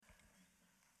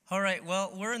All right,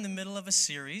 well, we're in the middle of a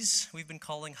series we've been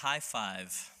calling High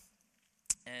Five.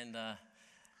 And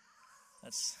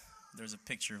there's a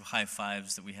picture of high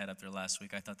fives that we had up there last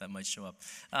week. I thought that might show up.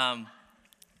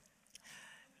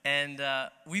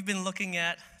 We've been looking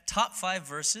at top 5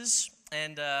 verses.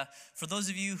 And for those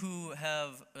of you who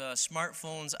have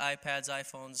smartphones, iPads,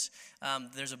 iPhones,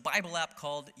 there's a Bible app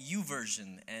called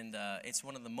YouVersion. And it's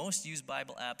one of the most used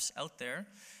Bible apps out there.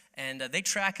 And they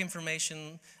track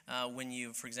information when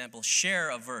you, for example, share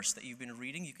a verse that you've been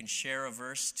reading. You can share a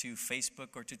verse to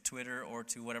Facebook or to Twitter or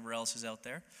to whatever else is out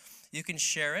there. You can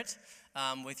share it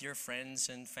with your friends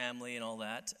and family and all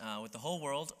that, with the whole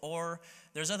world. Or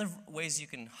there's other ways you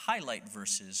can highlight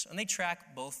verses. And they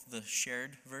track both the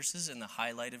shared verses and the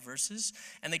highlighted verses.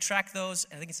 And they track those,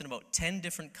 I think it's in about 10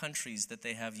 different countries that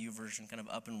they have YouVersion kind of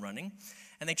up and running.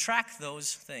 And they track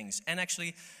those things. And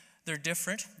actually, they're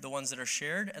different. The ones that are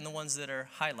shared and the ones that are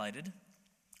highlighted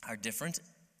are different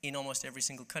in almost every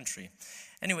single country.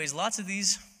 Anyways, lots of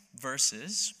these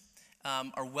verses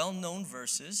are well-known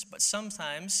verses, but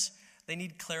sometimes they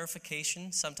need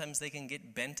clarification. Sometimes they can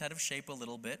get bent out of shape a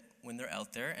little bit when they're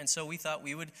out there. And so we thought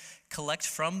we would collect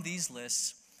from these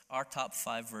lists our top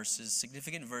 5 verses,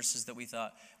 significant verses that we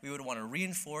thought we would want to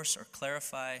reinforce or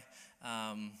clarify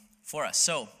for us.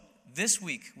 So this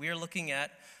week we are looking at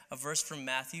a verse from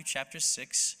Matthew chapter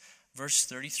 6, verse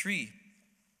 33.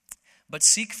 But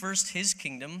seek first his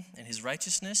kingdom and his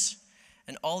righteousness,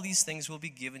 and all these things will be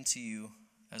given to you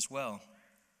as well.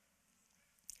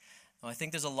 Now, I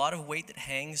think there's a lot of weight that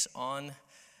hangs on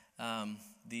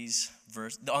this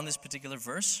particular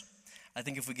verse. I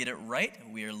think if we get it right,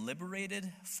 we are liberated,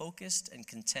 focused, and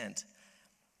content.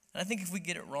 And I think if we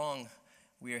get it wrong,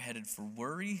 we are headed for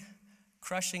worry,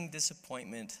 crushing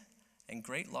disappointment, and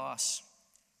great loss.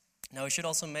 Now, I should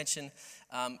also mention,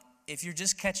 if you're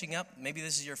just catching up, maybe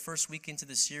this is your first week into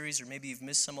the series, or maybe you've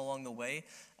missed some along the way,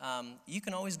 you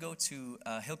can always go to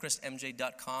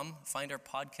hillcrestmj.com, find our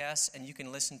podcasts, and you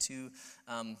can listen to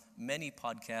many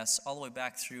podcasts all the way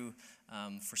back through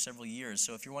for several years.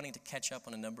 So if you're wanting to catch up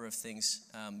on a number of things,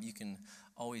 you can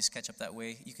always catch up that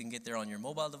way. You can get there on your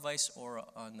mobile device or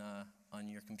on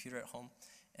your computer at home,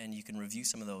 and you can review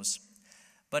some of those.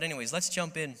 But anyways, let's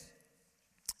jump in.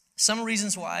 Some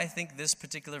reasons why I think this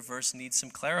particular verse needs some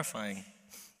clarifying.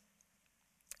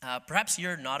 Perhaps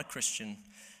you're not a Christian.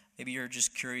 Maybe you're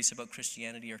just curious about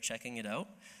Christianity or checking it out.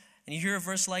 And you hear a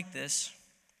verse like this,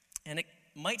 and it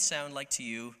might sound like to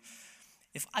you,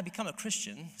 if I become a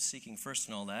Christian, seeking first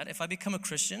and all that, if I become a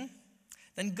Christian,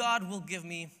 then God will give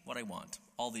me what I want,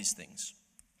 all these things.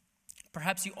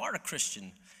 Perhaps you are a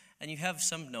Christian, and you have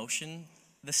some notion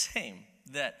the same,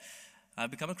 that I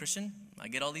become a Christian, I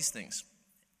get all these things.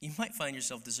 You might find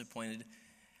yourself disappointed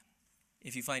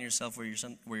if you find yourself where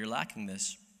you're lacking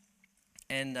this.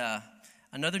 And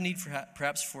another need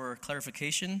perhaps for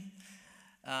clarification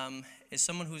is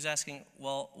someone who's asking,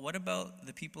 well, what about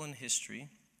the people in history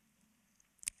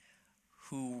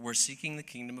who were seeking the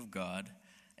kingdom of God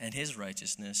and his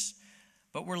righteousness,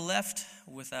 but were left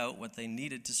without what they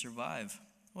needed to survive?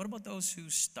 What about those who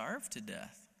starved to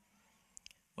death?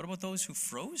 What about those who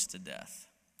froze to death?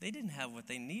 They didn't have what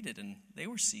they needed, and they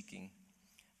were seeking.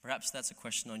 Perhaps that's a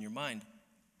question on your mind.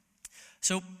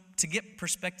 So to get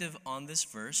perspective on this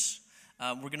verse,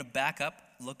 we're going to back up,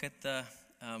 look at the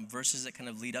verses that kind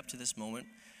of lead up to this moment,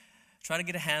 try to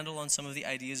get a handle on some of the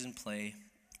ideas in play,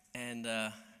 and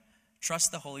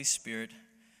trust the Holy Spirit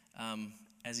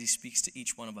as he speaks to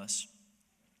each one of us.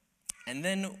 And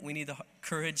then we need the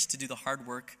courage to do the hard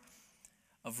work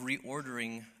of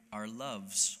reordering our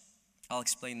loves. I'll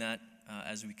explain that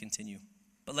as we continue.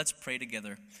 But let's pray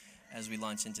together as we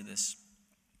launch into this.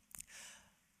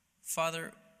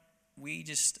 Father, we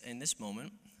just, in this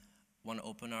moment, want to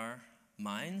open our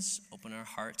minds, open our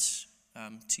hearts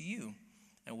to you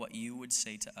and what you would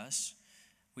say to us.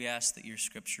 We ask that your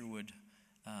scripture would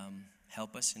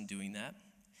help us in doing that.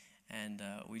 And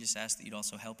we just ask that you'd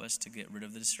also help us to get rid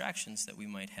of the distractions that we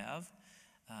might have,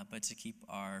 but to keep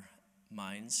our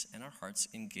minds and our hearts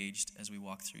engaged as we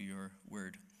walk through your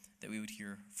word, that we would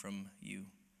hear from you.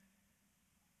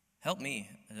 Help me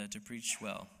to preach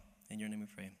well. In your name we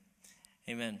pray.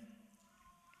 Amen.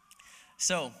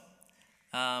 So,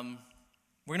 we're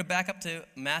going to back up to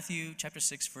Matthew chapter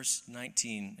 6, verse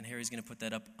 19. And Harry's going to put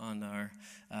that up on our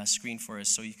screen for us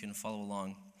so you can follow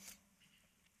along.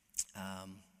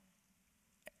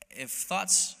 If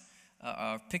thoughts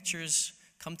or pictures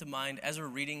come to mind as we're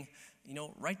reading,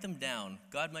 write them down.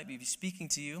 God might be speaking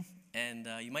to you, and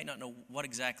you might not know what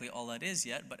exactly all that is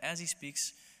yet, but as he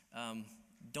speaks,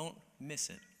 don't miss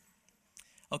it.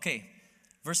 Okay,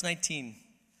 verse 19.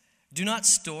 Do not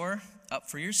store up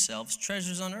for yourselves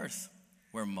treasures on earth,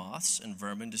 where moths and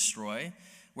vermin destroy,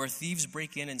 where thieves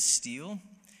break in and steal,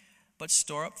 but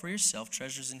store up for yourself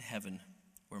treasures in heaven,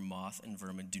 where moth and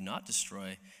vermin do not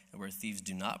destroy, and where thieves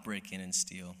do not break in and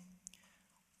steal.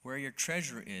 Where your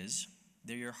treasure is,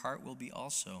 there your heart will be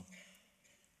also.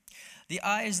 The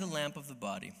eye is the lamp of the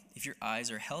body. If your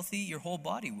eyes are healthy, your whole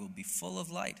body will be full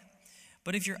of light.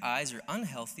 But if your eyes are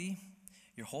unhealthy,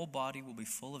 your whole body will be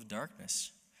full of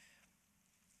darkness.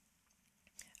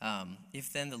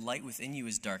 If then the light within you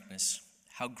is darkness,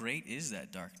 how great is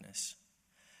that darkness?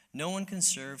 No one can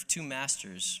serve two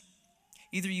masters.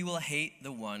 Either you will hate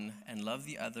the one and love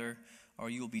the other, or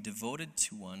you will be devoted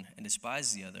to one and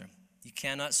despise the other. You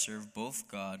cannot serve both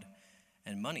God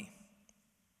and money.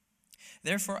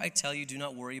 Therefore, I tell you, do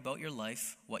not worry about your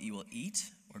life, what you will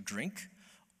eat or drink,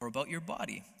 or about your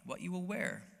body, what you will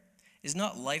wear. Is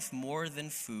not life more than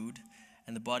food,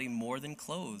 and the body more than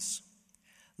clothes?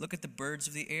 Look at the birds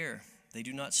of the air. They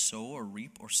do not sow or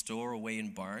reap or store away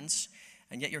in barns,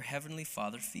 and yet your heavenly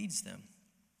Father feeds them.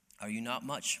 Are you not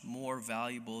much more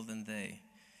valuable than they?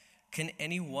 Can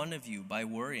any one of you, by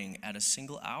worrying, add a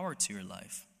single hour to your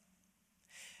life?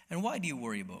 And why do you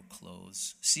worry about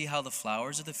clothes? See how the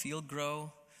flowers of the field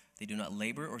grow? They do not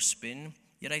labor or spin.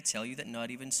 Yet I tell you that not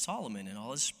even Solomon in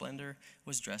all his splendor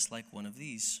was dressed like one of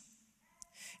these.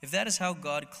 If that is how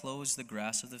God clothes the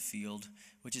grass of the field,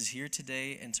 which is here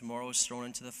today and tomorrow is thrown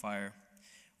into the fire,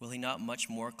 will he not much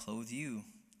more clothe you,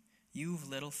 you of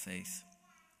little faith?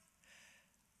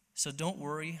 So don't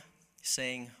worry,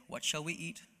 saying, what shall we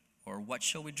eat? Or what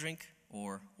shall we drink?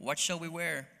 Or what shall we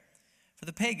wear? For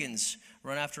the pagans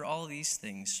run after all these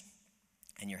things,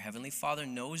 and your heavenly Father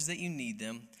knows that you need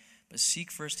them. But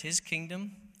seek first his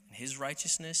kingdom and his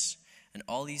righteousness, and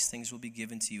all these things will be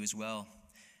given to you as well.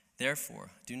 Therefore,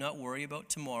 do not worry about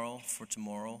tomorrow, for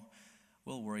tomorrow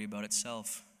will worry about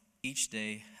itself. Each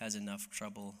day has enough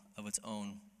trouble of its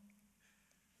own.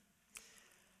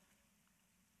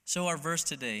 So our verse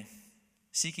today,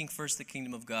 seeking first the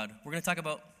kingdom of God. We're going to talk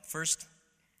about first,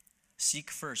 seek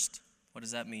first. What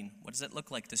does that mean? What does it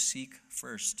look like to seek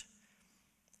first?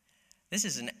 This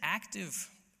is an active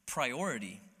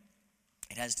priority.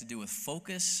 It has to do with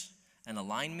focus and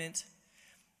alignment.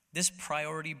 This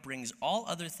priority brings all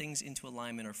other things into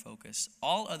alignment or focus.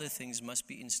 All other things must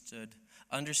be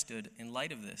understood in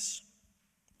light of this.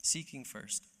 Seeking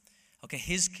first. Okay,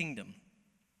 his kingdom.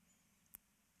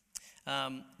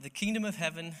 The kingdom of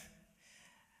heaven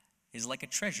is like a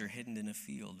treasure hidden in a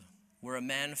field, where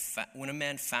when a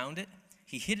man found it,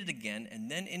 he hid it again, and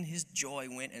then in his joy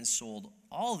went and sold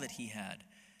all that he had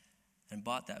and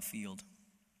bought that field.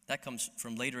 That comes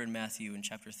from later in Matthew in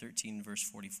chapter 13, verse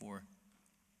 44.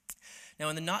 Now,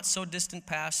 in the not-so-distant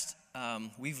past,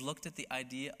 we've looked at the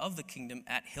idea of the kingdom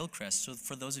at Hillcrest. So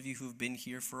for those of you who've been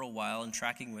here for a while and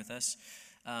tracking with us,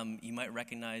 you might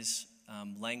recognize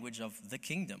language of the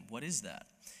kingdom. What is that?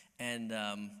 And,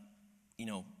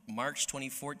 March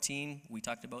 2014, we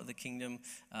talked about the kingdom.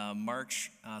 March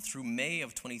through May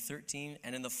of 2013.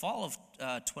 And in the fall of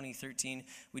 2013,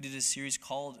 we did a series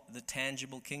called The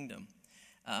Tangible Kingdom.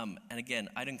 And again,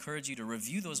 I'd encourage you to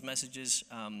review those messages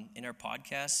in our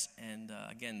podcasts. And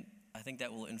again, I think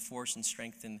that will enforce and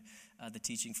strengthen the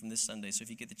teaching from this Sunday. So if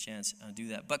you get the chance, do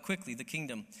that. But quickly, the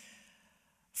kingdom.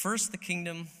 First, the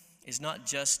kingdom is not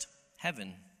just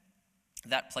heaven,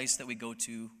 that place that we go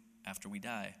to after we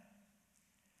die.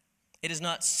 It is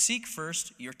not seek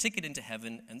first your ticket into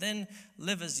heaven and then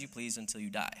live as you please until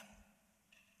you die.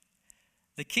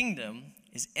 The kingdom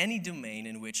is any domain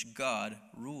in which God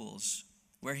rules,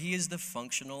 where he is the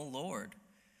functional Lord.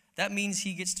 That means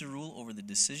he gets to rule over the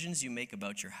decisions you make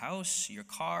about your house, your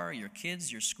car, your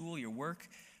kids, your school, your work,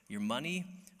 your money,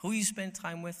 who you spend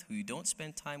time with, who you don't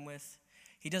spend time with.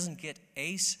 He doesn't get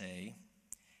a say,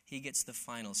 he gets the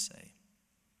final say.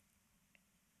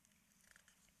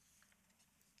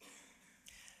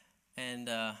 And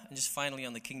just finally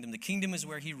on the kingdom is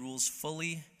where he rules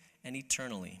fully and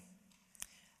eternally.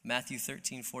 Matthew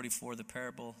 13:44, the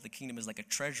parable, the kingdom is like a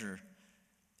treasure.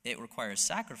 It requires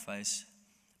sacrifice,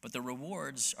 but the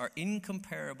rewards are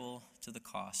incomparable to the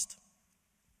cost.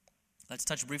 Let's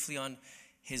touch briefly on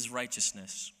his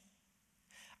righteousness.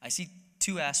 I see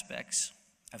two aspects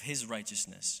of his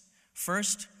righteousness.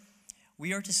 First,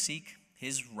 we are to seek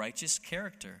his righteous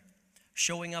character,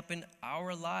 showing up in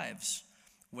our lives,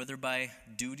 whether by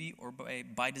duty or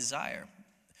by desire,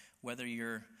 whether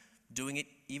you're doing it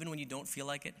even when you don't feel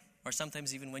like it, or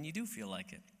sometimes even when you do feel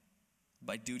like it,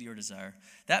 by duty or desire.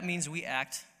 That means we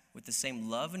act with the same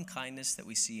love and kindness that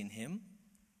we see in him.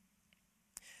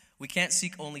 We can't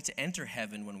seek only to enter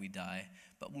heaven when we die,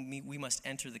 but we must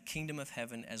enter the kingdom of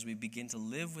heaven as we begin to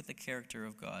live with the character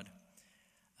of God.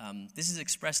 This is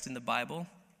expressed in the Bible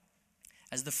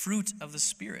as the fruit of the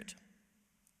Spirit: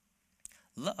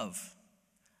 love,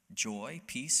 joy,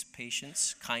 peace,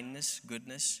 patience, kindness,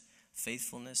 goodness,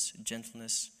 faithfulness,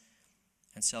 gentleness,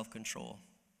 and self-control.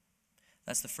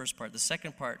 That's the first part. The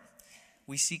second part,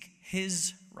 we seek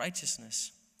His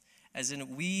righteousness, as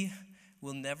in we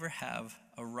will never have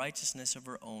a righteousness of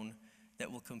our own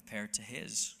that will compare to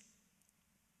His.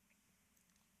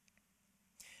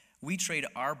 We trade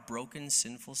our broken,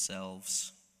 sinful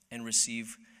selves and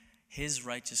receive His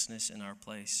righteousness in our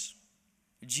place.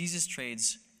 Jesus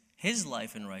trades His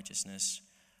life and righteousness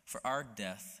for our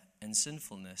death and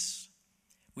sinfulness.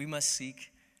 We must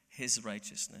seek His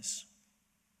righteousness.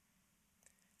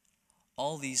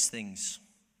 All these things,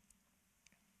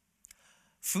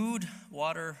 food,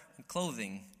 water, and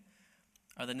clothing,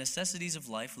 are the necessities of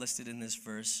life listed in this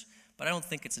verse, but I don't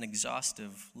think it's an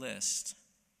exhaustive list.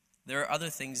 There are other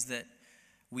things that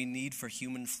we need for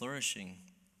human flourishing.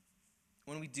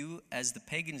 When we do as the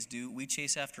pagans do, we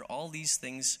chase after all these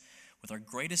things with our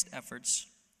greatest efforts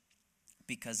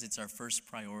because it's our first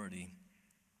priority.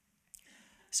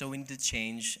 So we need to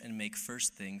change and make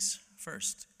first things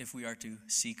first if we are to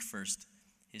seek first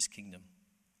His kingdom.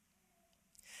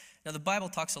 Now, the Bible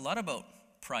talks a lot about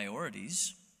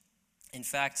priorities. In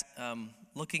fact,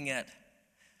 looking at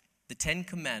the Ten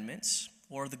Commandments,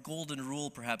 or the Golden Rule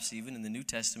perhaps even in the New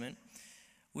Testament,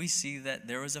 we see that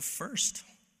there was a first.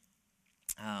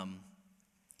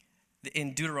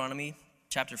 In Deuteronomy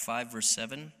chapter 5, verse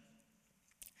 7,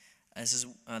 this is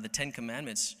the Ten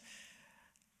Commandments: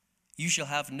 "You shall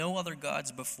have no other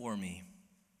gods before me."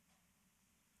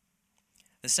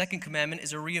 The second commandment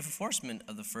is a reinforcement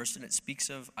of the first, and it speaks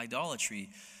of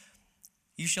idolatry.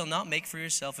 "You shall not make for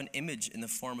yourself an image in the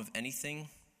form of anything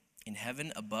in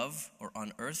heaven above, or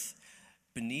on earth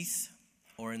beneath,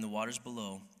 or in the waters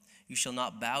below. You shall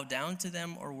not bow down to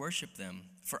them or worship them.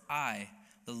 For I,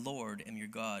 the Lord, am your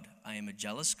God. I am a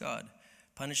jealous God,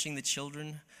 punishing the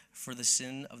children for the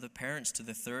sin of the parents to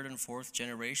the third and fourth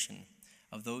generation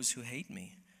of those who hate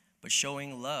me, but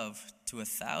showing love to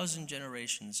 1,000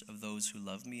 generations of those who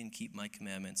love me and keep my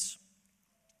commandments."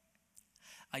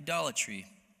 Idolatry.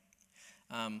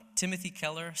 Timothy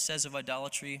Keller says of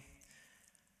idolatry,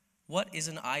 "What is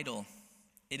an idol?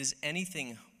 It is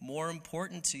anything more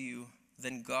important to you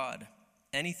than God,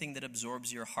 anything that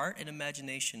absorbs your heart and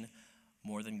imagination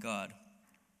more than God,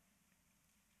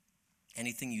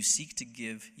 anything you seek to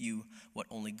give you what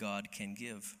only God can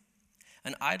give.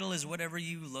 An idol is whatever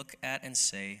you look at and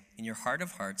say in your heart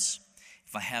of hearts,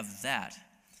 if I have that,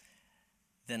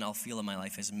 then I'll feel that my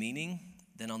life has meaning,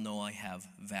 then I'll know I have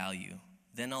value,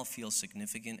 then I'll feel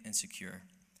significant and secure."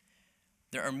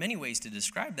 There are many ways to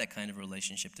describe that kind of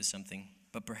relationship to something,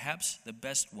 but perhaps the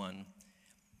best one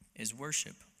is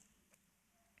worship.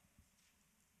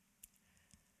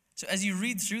 So as you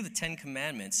read through the Ten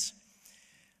Commandments,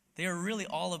 they are really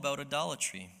all about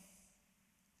idolatry,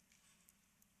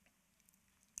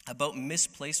 about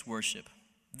misplaced worship.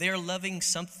 They are loving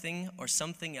something or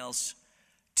something else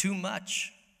too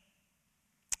much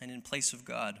and in place of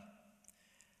God.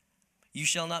 "You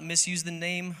shall not misuse the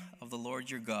name of the Lord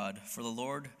your God, for the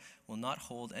Lord will not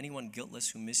hold anyone guiltless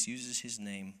who misuses His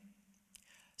name."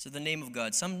 So the name of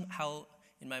God, somehow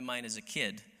in my mind as a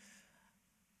kid,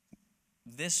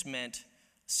 this meant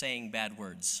saying bad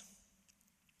words.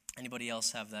 Anybody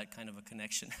else have that kind of a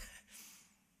connection?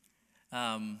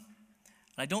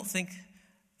 I don't think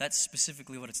that's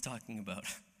specifically what it's talking about.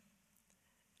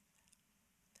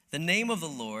 The name of the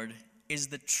Lord is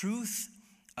the truth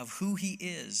of who He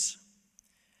is.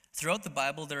 Throughout the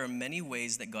Bible, there are many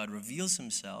ways that God reveals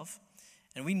Himself,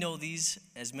 and we know these,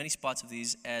 as many spots of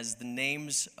these, as the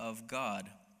names of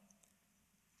God.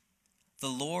 The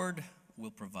Lord will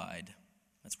provide.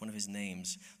 That's one of His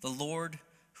names. The Lord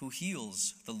who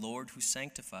heals. The Lord who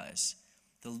sanctifies.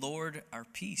 The Lord our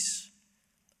peace,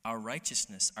 our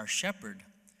righteousness, our shepherd.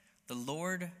 The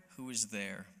Lord who is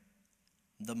there.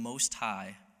 The Most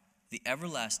High, the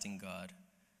everlasting God,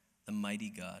 the mighty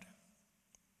God.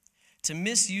 To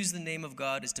misuse the name of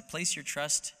God is to place your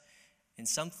trust in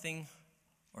something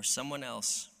or someone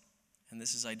else, and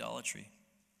this is idolatry.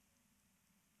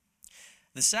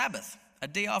 The Sabbath, a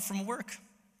day off from work.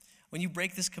 When you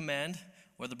break this command,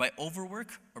 whether by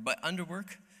overwork or by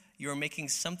underwork, you are making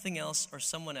something else or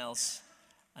someone else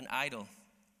an idol.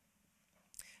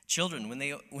 Children, when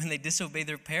they disobey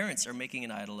their parents, are making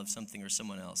an idol of something or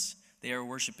someone else. They are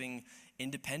worshiping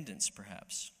independence,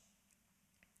 perhaps.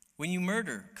 When you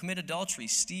murder, commit adultery,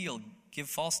 steal, give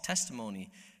false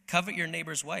testimony, covet your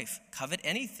neighbor's wife, covet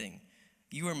anything,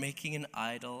 you are making an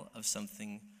idol of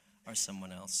something or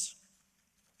someone else.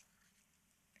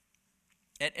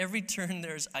 At every turn,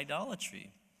 there's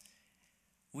idolatry.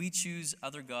 We choose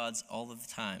other gods all of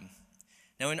the time.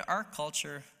 Now, in our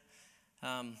culture,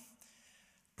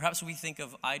 perhaps we think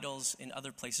of idols in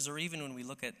other places, or even when we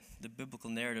look at the biblical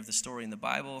narrative, the story in the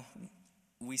Bible,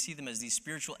 we see them as these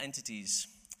spiritual entities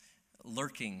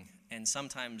lurking, and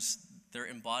sometimes they're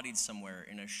embodied somewhere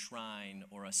in a shrine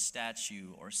or a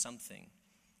statue or something.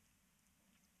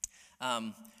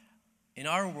 In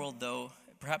our world, though,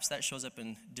 perhaps that shows up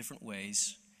in different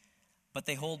ways, but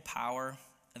they hold power.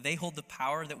 They hold the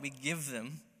power that we give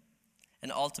them,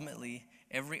 and ultimately,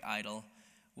 every idol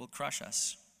will crush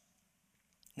us.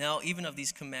 Now, even of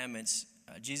these commandments,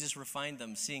 Jesus refined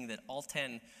them, seeing that all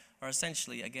 10 are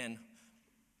essentially, again,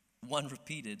 one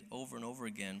repeated over and over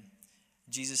again.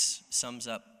 Jesus sums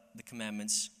up the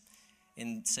commandments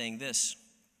in saying this.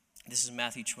 This is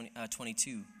Matthew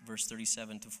 22, verse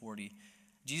 37 to 40.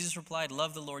 Jesus replied,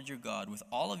 "Love the Lord your God with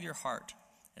all of your heart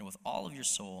and with all of your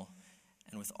soul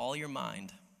and with all your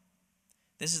mind.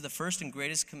 This is the first and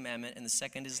greatest commandment, and the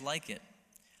second is like it.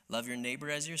 Love your neighbor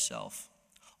as yourself.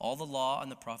 All the law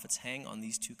and the prophets hang on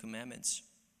these two commandments."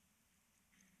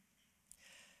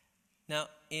 Now,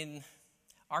 in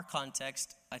our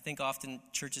context, I think often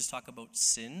churches talk about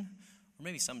sin, or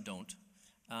maybe some don't.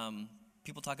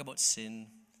 People talk about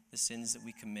sin, the sins that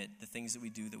we commit, the things that we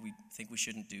do that we think we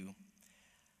shouldn't do.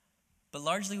 But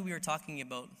largely we are talking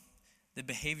about the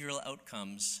behavioral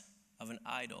outcomes of an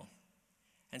idol.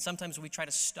 And sometimes we try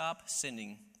to stop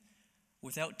sinning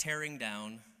without tearing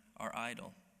down our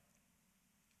idol.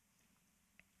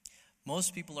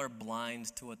 Most people are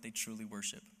blind to what they truly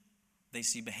worship. They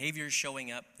see behaviors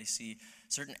showing up. They see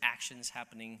certain actions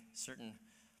happening, certain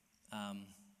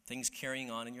things carrying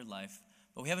on in your life.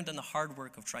 But we haven't done the hard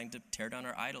work of trying to tear down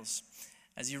our idols.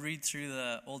 As you read through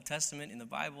the Old Testament in the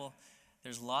Bible,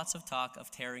 there's lots of talk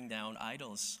of tearing down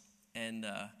idols. And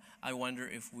I wonder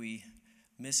if we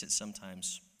miss it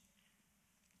sometimes.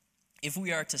 If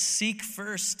we are to seek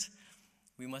first,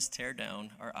 we must tear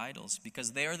down our idols,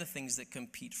 because they are the things that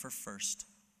compete for first.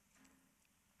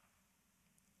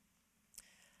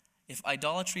 If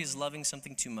idolatry is loving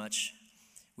something too much,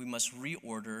 we must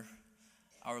reorder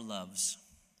our loves.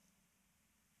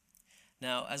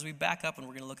 Now, as we back up and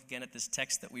we're going to look again at this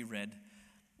text that we read,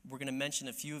 we're going to mention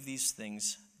a few of these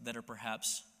things that are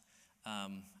perhaps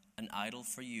an idol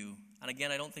for you. And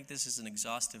again, I don't think this is an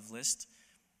exhaustive list,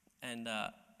 and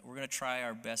we're going to try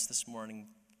our best this morning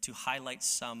to highlight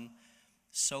some,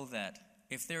 so that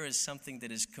if there is something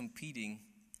that is competing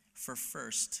for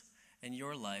first in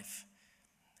your life,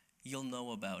 you'll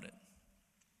know about it.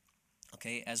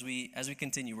 Okay, as we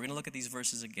continue, we're going to look at these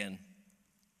verses again.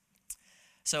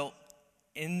 So,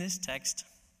 in this text,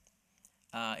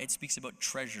 it speaks about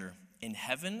treasure in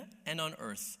heaven and on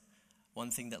earth, one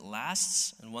thing that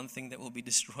lasts and one thing that will be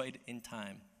destroyed in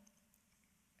time.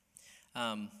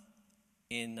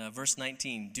 In verse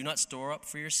 19, "Do not store up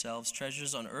for yourselves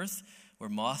treasures on earth where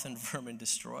moth and vermin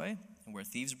destroy and where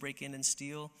thieves break in and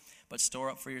steal, but store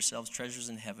up for yourselves treasures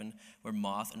in heaven where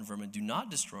moth and vermin do not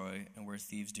destroy and where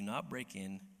thieves do not break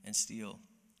in and steal."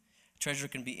 Treasure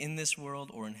can be in this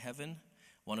world or in heaven.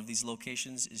 One of these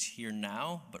locations is here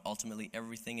now, but ultimately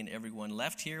everything and everyone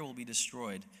left here will be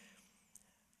destroyed.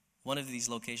 One of these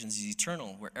locations is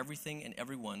eternal, where everything and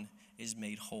everyone is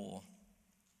made whole.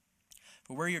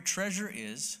 For where your treasure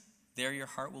is, there your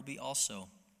heart will be also.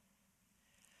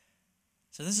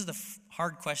 So this is the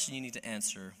hard question you need to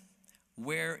answer.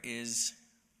 Where is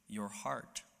your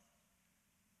heart?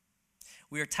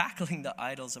 We are tackling the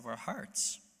idols of our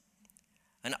hearts.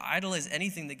 An idol is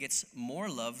anything that gets more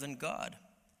love than God.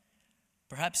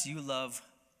 Perhaps you love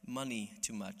money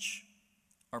too much,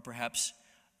 or perhaps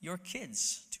your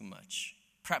kids too much,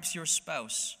 perhaps your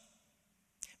spouse,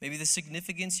 maybe the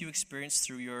significance you experience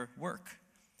through your work,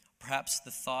 perhaps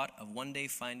the thought of one day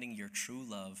finding your true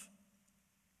love.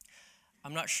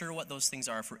 I'm not sure what those things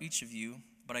are for each of you,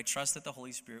 but I trust that the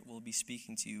Holy Spirit will be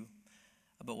speaking to you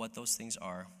about what those things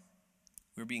are.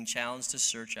 We're being challenged to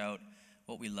search out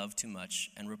what we love too much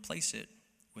and replace it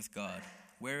with God.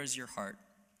 Where is your heart?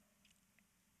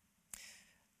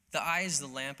 The eye is the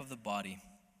lamp of the body.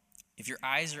 If your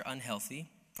eyes are unhealthy,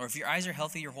 or if your eyes are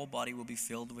healthy, your whole body will be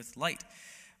filled with light.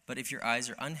 But if your eyes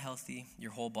are unhealthy,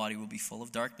 your whole body will be full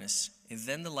of darkness. If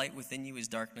then the light within you is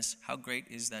darkness, how great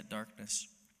is that darkness?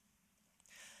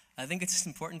 I think it's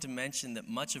important to mention that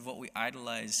much of what we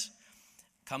idolize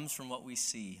comes from what we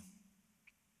see.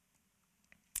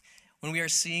 When we are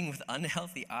seeing with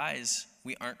unhealthy eyes,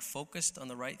 we aren't focused on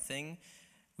the right thing.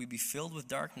 We be filled with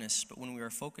darkness, but when we are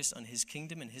focused on His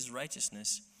kingdom and His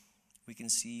righteousness, we can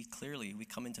see clearly. We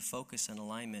come into focus and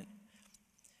alignment.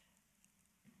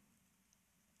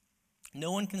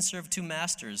 No one can serve two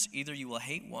masters. Either you will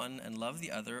hate one and love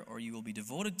the other, or you will be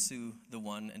devoted to the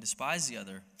one and despise the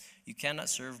other. You cannot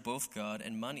serve both God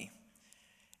and money.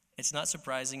 It's not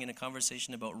surprising in a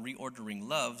conversation about reordering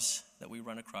loves that we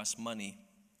run across money.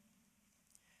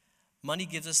 Money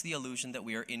gives us the illusion that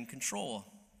we are in control.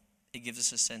 It gives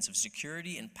us a sense of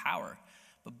security and power.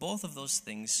 But both of those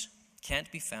things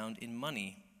can't be found in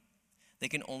money. They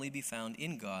can only be found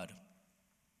in God.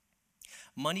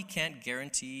 Money can't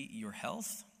guarantee your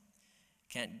health,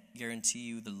 can't guarantee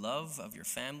you the love of your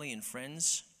family and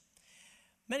friends.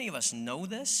 Many of us know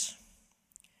this,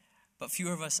 but few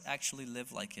of us actually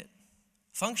live like it.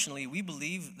 Functionally, we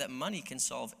believe that money can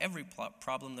solve every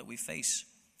problem that we face.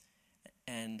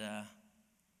 And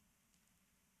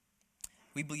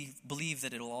we believe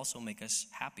that it will also make us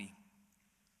happy.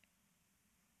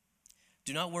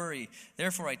 Do not worry.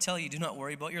 Therefore, I tell you, do not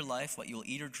worry about your life, what you will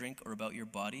eat or drink, or about your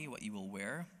body, what you will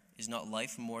wear. Is not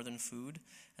life more than food,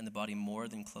 and the body more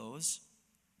than clothes?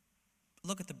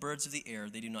 Look at the birds of the air.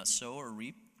 They do not sow or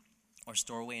reap or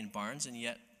store away in barns, and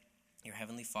yet your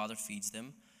heavenly Father feeds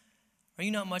them. Are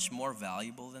you not much more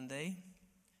valuable than they?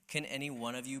 Can any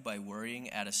one of you, by worrying,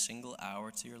 add a single hour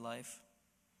to your life?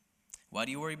 Why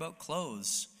do you worry about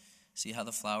clothes? See how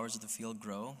the flowers of the field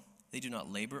grow? They do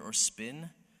not labor or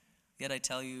spin. Yet I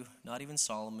tell you, not even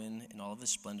Solomon in all of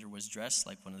his splendor was dressed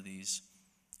like one of these.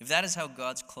 If that is how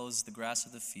God clothes the grass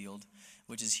of the field,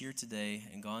 which is here today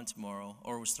and gone tomorrow,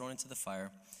 or was thrown into the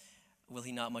fire, will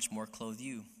he not much more clothe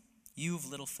you, you of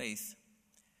little faith?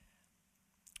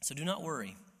 So do not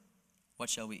worry. What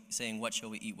shall we eat? What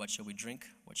shall we drink?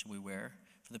 What shall we wear?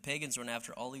 For the pagans run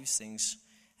after all these things,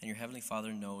 and your heavenly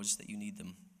Father knows that you need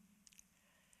them.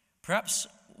 Perhaps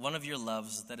one of your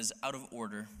loves that is out of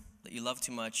order, that you love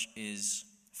too much, is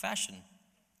fashion.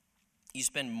 You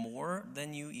spend more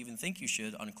than you even think you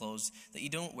should on clothes that you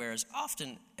don't wear as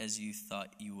often as you thought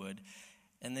you would,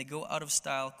 and they go out of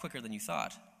style quicker than you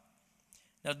thought.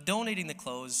 Now, donating the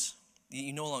clothes that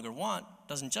you no longer want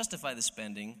doesn't justify the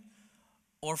spending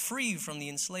or free you from the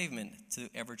enslavement to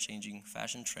ever-changing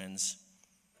fashion trends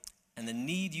and the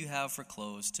need you have for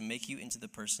clothes to make you into the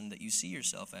person that you see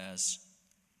yourself as.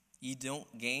 You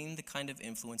don't gain the kind of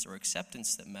influence or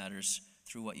acceptance that matters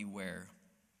through what you wear.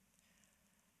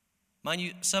 Mind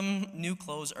you, some new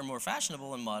clothes are more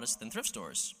fashionable and modest than thrift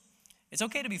stores. It's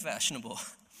okay to be fashionable,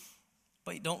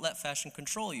 but don't let fashion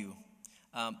control you.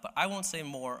 But I won't say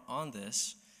more on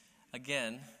this.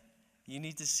 Again, you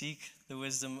need to seek the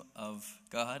wisdom of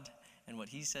God and what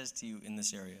he says to you in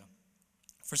this area.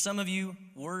 For some of you,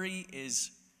 worry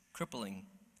is crippling.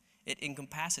 It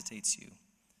incapacitates you.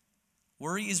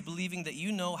 Worry is believing that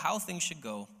you know how things should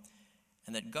go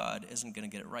and that God isn't going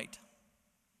to get it right.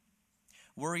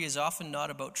 Worry is often not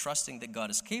about trusting that God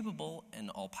is capable and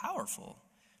all-powerful,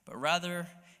 but rather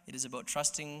it is about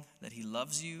trusting that he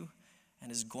loves you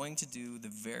and is going to do the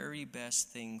very best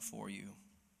thing for you.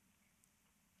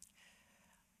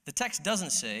 The text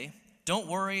doesn't say, "Don't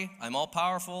worry, I'm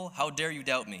all-powerful, how dare you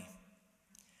doubt me?"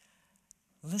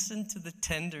 Listen to the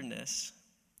tenderness,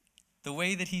 the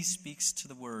way that he speaks to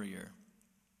the worrier.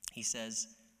 He says,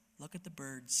 look at the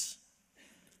birds,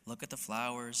 look at the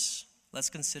flowers, let's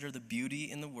consider the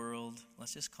beauty in the world,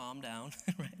 let's just calm down,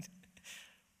 right?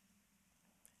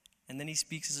 And then he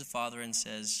speaks as a father and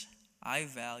says, I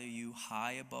value you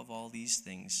high above all these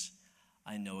things.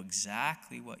 I know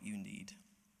exactly what you need.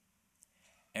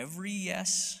 Every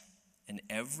yes and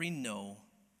every no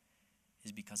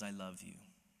is because I love you.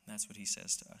 That's what he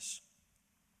says to us.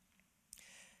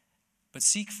 But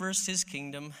seek first his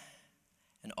kingdom,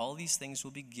 and all these things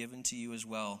will be given to you as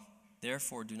well.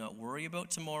 Therefore, do not worry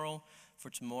about tomorrow, for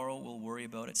tomorrow will worry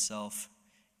about itself.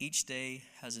 Each day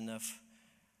has enough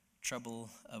trouble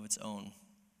of its own.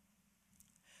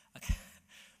 Okay.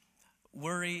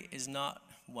 Worry is not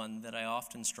one that I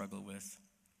often struggle with.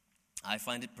 I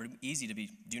find it pretty easy to be,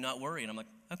 do not worry. And I'm like,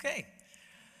 okay,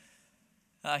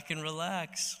 I can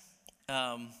relax.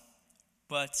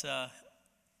 But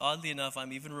oddly enough,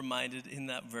 I'm even reminded in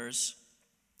that verse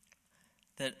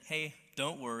that, hey,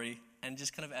 don't worry. And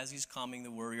just kind of as he's calming the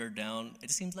worrier down,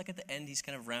 it seems like at the end he's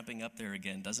kind of ramping up there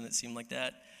again. Doesn't it seem like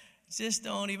that? Just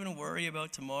don't even worry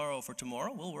about tomorrow. For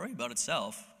tomorrow will worry about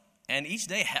itself. And each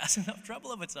day has enough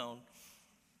trouble of its own.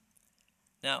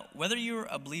 Now, whether you're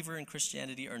a believer in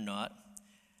Christianity or not,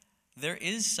 there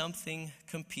is something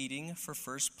competing for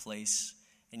first place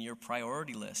in your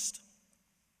priority list.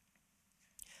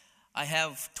 I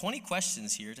have 20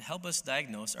 questions here to help us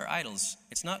diagnose our idols.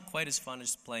 It's not quite as fun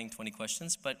as playing 20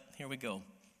 questions, but here we go.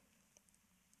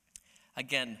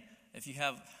 Again, if you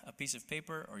have a piece of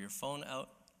paper or your phone out,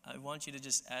 I want you to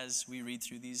just, as we read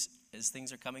through these, as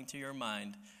things are coming to your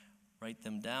mind, write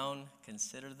them down,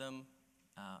 consider them.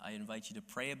 I invite you to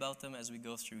pray about them as we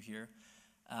go through here.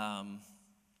 And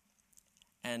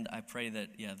I pray that,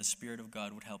 the Spirit of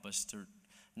God would help us to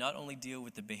not only deal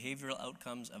with the behavioral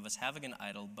outcomes of us having an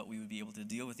idol, but we would be able to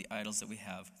deal with the idols that we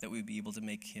have, that we would be able to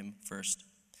make him first.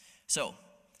 So,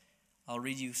 I'll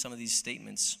read you some of these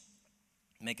statements,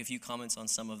 make a few comments on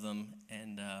some of them,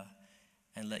 and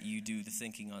let you do the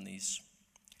thinking on these.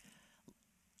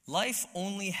 Life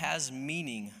only has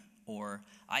meaning, or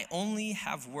I only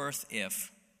have worth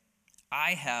if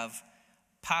I have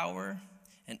power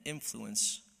and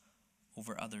influence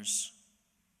over others.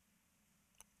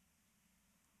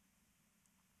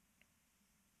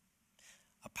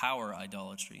 A power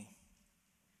idolatry.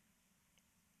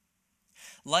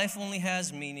 Life only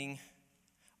has meaning,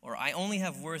 or I only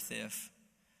have worth if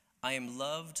I am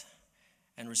loved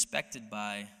and respected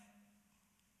by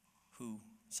who?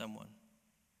 Someone.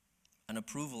 An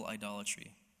approval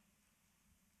idolatry.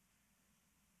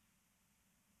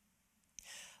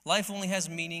 Life only has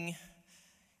meaning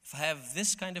if I have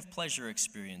this kind of pleasure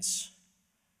experience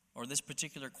or this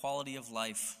particular quality of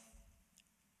life.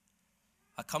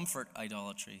 A comfort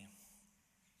idolatry.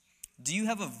 Do you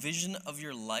have a vision of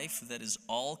your life that is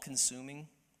all-consuming?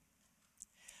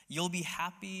 You'll be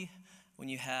happy when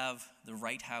you have the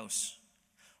right house,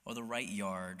 or the right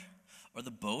yard, or the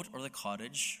boat, or the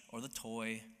cottage, or the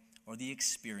toy, or the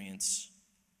experience.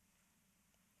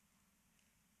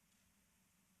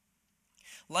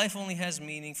 Life only has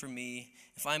meaning for me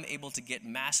if I'm able to get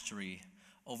mastery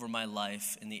over my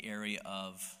life in the area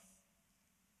of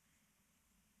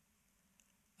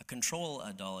a control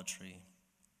idolatry.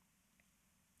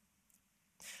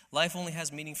 Life only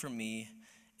has meaning for me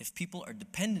if people are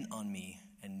dependent on me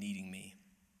and needing me.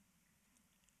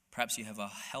 Perhaps you have a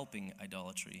helping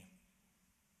idolatry.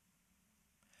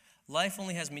 Life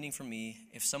only has meaning for me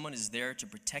if someone is there to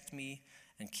protect me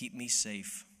and keep me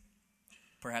safe.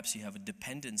 Perhaps you have a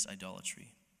dependence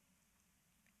idolatry.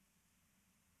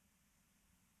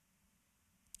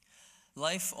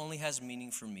 Life only has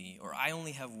meaning for me, or I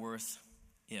only have worth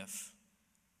if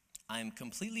I am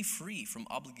completely free from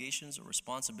obligations or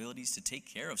responsibilities to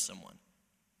take care of someone.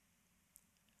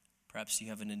 Perhaps you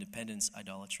have an independence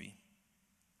idolatry.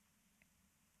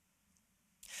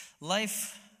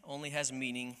 Life only has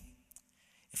meaning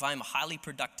if I am highly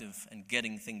productive and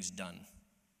getting things done.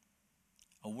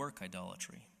 A work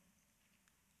idolatry.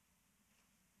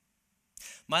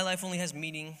 My life only has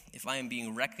meaning if I am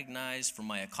being recognized for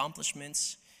my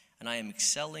accomplishments and I am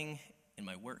excelling in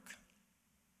my work.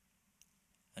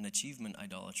 An achievement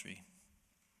idolatry.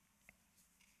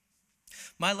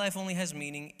 My life only has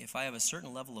meaning if I have a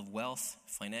certain level of wealth,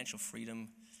 financial freedom,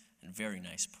 and very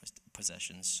nice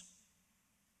possessions.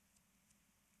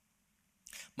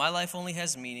 My life only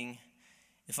has meaning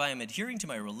if I am adhering to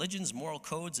my religion's moral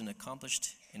codes and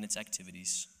accomplished in its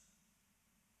activities.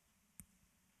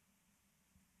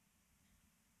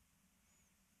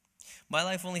 My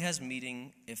life only has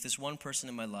meaning if this one person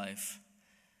in my life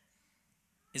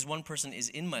is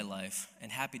in my life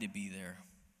and happy to be there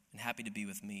and happy to be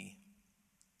with me.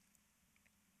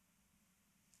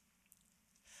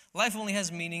 Life only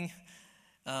has meaning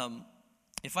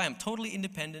if I am totally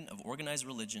independent of organized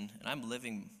religion and I'm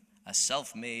living a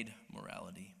self-made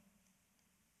morality.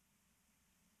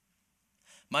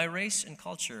 My race and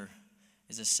culture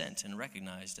is assent and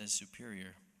recognized as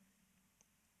superior.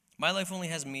 My life only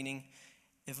has meaning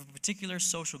if a particular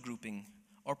social grouping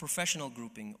or professional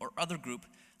grouping or other group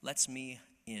lets me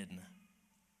in.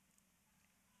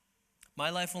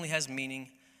 My life only has meaning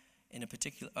in a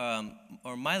particular,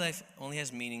 my life only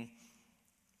has meaning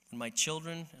when my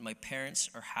children and my parents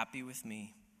are happy with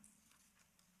me.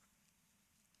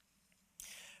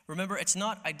 Remember, it's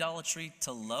not idolatry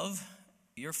to love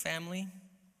your family.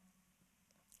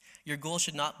 Your goal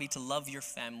should not be to love your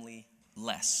family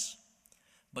less,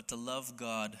 but to love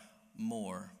God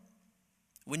more.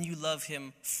 When you love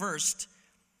him first,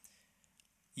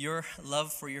 your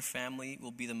love for your family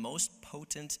will be the most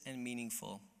potent and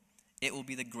meaningful. It will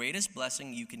be the greatest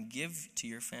blessing you can give to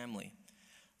your family.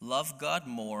 Love God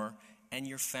more, and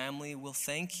your family will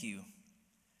thank you.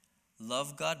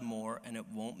 Love God more, and it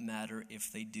won't matter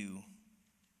if they do.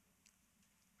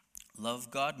 Love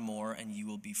God more, and you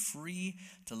will be free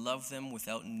to love them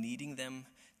without needing them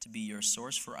to be your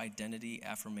source for identity,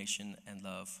 affirmation, and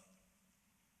love.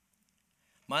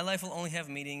 My life will only have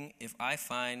meaning if I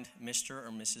find Mr. or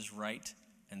Mrs. Right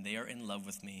and they are in love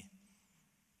with me.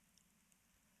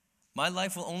 My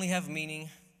life will only have meaning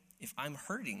if I'm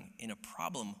hurting in a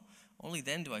problem. Only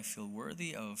then do I feel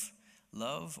worthy of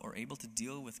love, or able to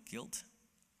deal with guilt?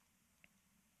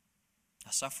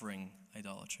 A suffering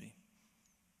idolatry.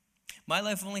 My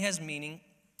life only has meaning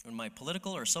when my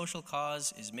political or social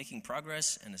cause is making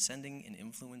progress and ascending in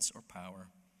influence or power.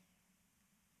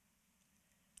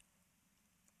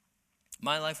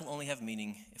 My life will only have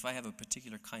meaning if I have a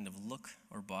particular kind of look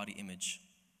or body image.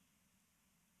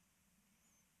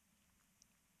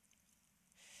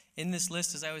 In this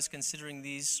list, as I was considering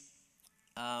these,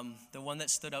 the one that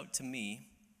stood out to me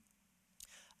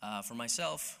for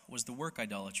myself was the work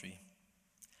idolatry.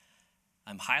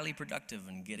 I'm highly productive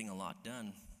and getting a lot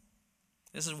done.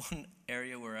 This is one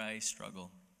area where I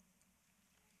struggle.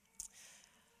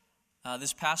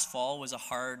 This past fall was a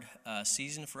hard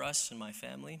season for us and my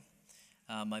family.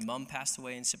 My mom passed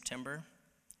away in September,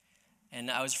 and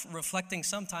I was reflecting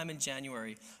sometime in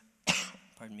January,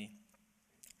 pardon me,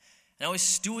 and I was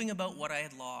stewing about what I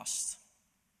had lost.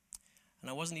 And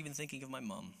I wasn't even thinking of my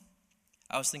mom.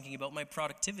 I was thinking about my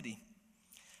productivity.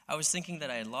 I was thinking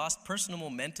that I had lost personal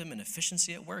momentum and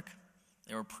efficiency at work.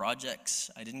 There were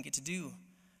projects I didn't get to do.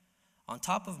 On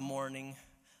top of mourning,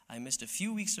 I missed a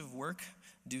few weeks of work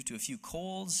due to a few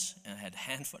colds, and I had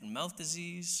hand, foot, and mouth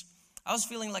disease. I was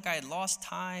feeling like I had lost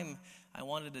time. I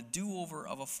wanted a do-over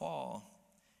of a fall.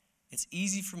 It's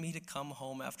easy for me to come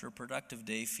home after a productive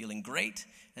day feeling great,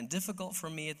 and difficult for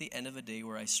me at the end of a day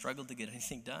where I struggled to get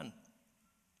anything done.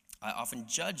 I often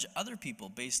judge other people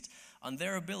based on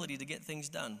their ability to get things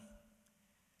done.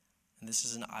 And this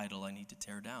is an idol I need to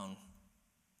tear down.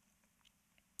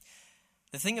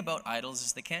 The thing about idols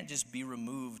is they can't just be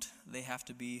removed, they have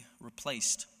to be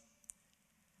replaced.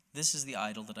 This is the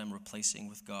idol that I'm replacing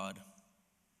with God.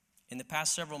 In the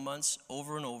past several months,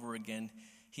 over and over again,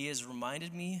 He has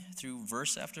reminded me through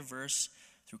verse after verse,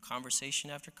 through conversation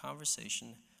after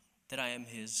conversation, that I am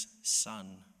His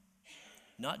son,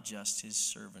 not just His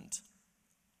servant.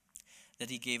 That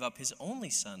He gave up His only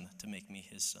Son to make me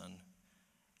His son.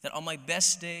 That on my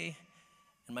best day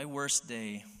and my worst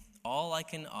day, all I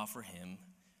can offer Him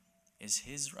is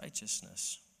His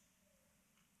righteousness.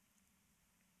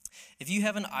 If you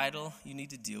have an idol you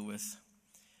need to deal with,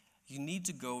 you need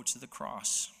to go to the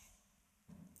cross.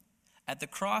 At the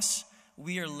cross,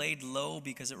 we are laid low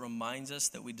because it reminds us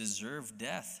that we deserve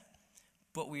death,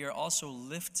 but we are also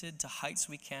lifted to heights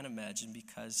we can't imagine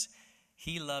because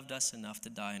He loved us enough to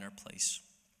die in our place.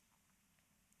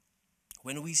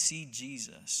 When we see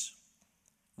Jesus,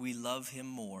 we love Him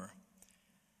more,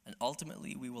 and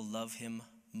ultimately we will love Him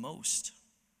most.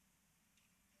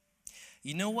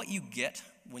 You know what you get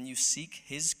when you seek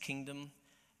His kingdom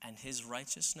and His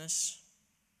righteousness?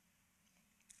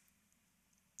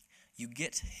 You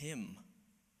get Him.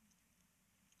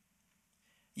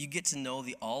 You get to know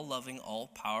the all-loving,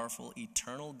 all-powerful,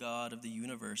 eternal God of the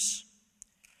universe.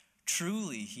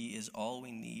 Truly, He is all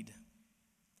we need.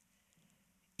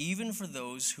 Even for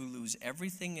those who lose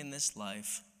everything in this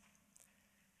life,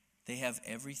 they have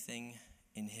everything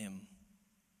in Him.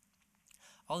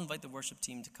 I'll invite the worship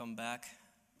team to come back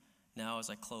now as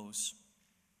I close.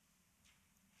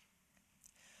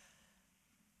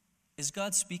 Is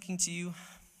God speaking to you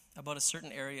about a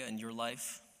certain area in your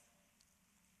life?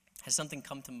 Has something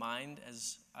come to mind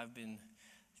as I've been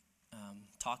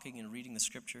talking and reading the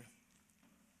scripture?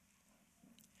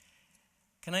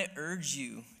 Can I urge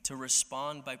you to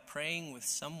respond by praying with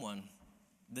someone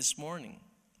this morning?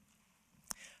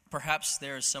 Perhaps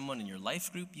there is someone in your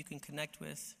life group you can connect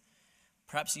with.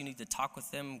 Perhaps you need to talk with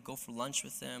them, go for lunch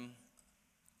with them.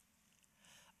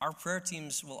 Our prayer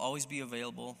teams will always be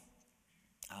available.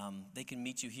 They can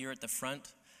meet you here at the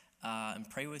front and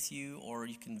pray with you, or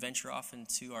you can venture off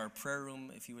into our prayer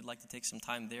room if you would like to take some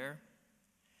time there.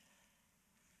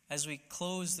 As we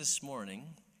close this morning,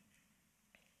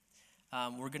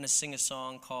 we're going to sing a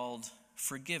song called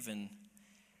Forgiven,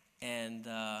 and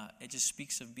it just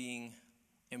speaks of being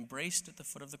embraced at the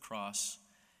foot of the cross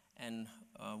and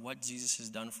what Jesus has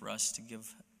done for us to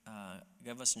give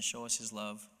us and show us His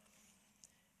love.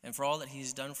 And for all that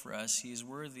He's done for us, He is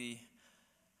worthy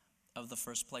of the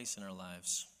first place in our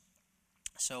lives.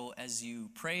 So as you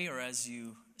pray or as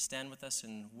you stand with us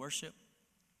in worship,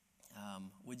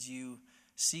 would you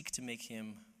seek to make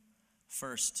Him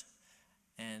first?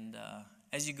 And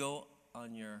as you go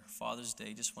on your Father's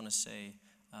Day, just want to say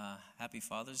Happy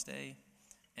Father's Day.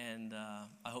 And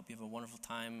I hope you have a wonderful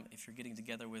time if you're getting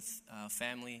together with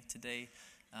family today.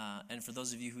 And for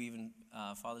those of you who even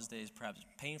Father's Day is perhaps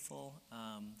painful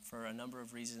for a number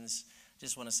of reasons,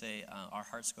 just want to say our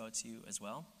hearts go out to you as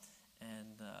well.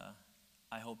 And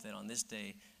I hope that on this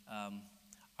day,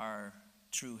 our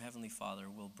true Heavenly Father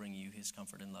will bring you His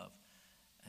comfort and love.